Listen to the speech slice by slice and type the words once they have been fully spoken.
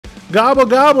Gobble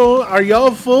gobble, are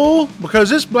y'all full?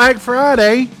 Because it's Black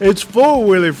Friday. It's Full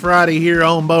Wheeler Friday here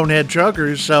on Bonehead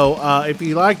Truckers. So if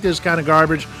you like this kind of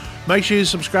garbage, make sure you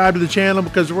subscribe to the channel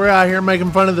because we're out here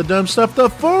making fun of the dumb stuff the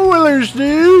four-wheelers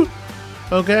do.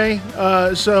 Okay,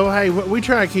 so hey, we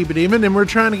try to keep it even, and we're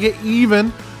trying to get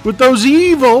even with those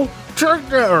evil truck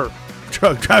drivers,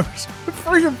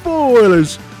 freaking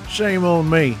four-wheelers. Shame on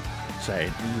me,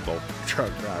 saying evil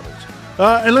truck drivers.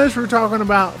 Unless we're talking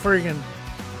about freaking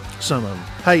some of them.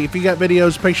 Hey, if you got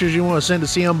videos, pictures you want to send to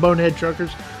see on Bonehead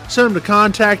Truckers, send them to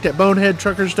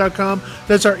contact@boneheadtruckers.com.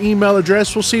 That's our email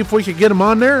address. We'll see if we can get them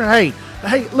on there. Hey,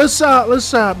 let's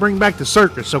bring back the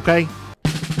circus, okay?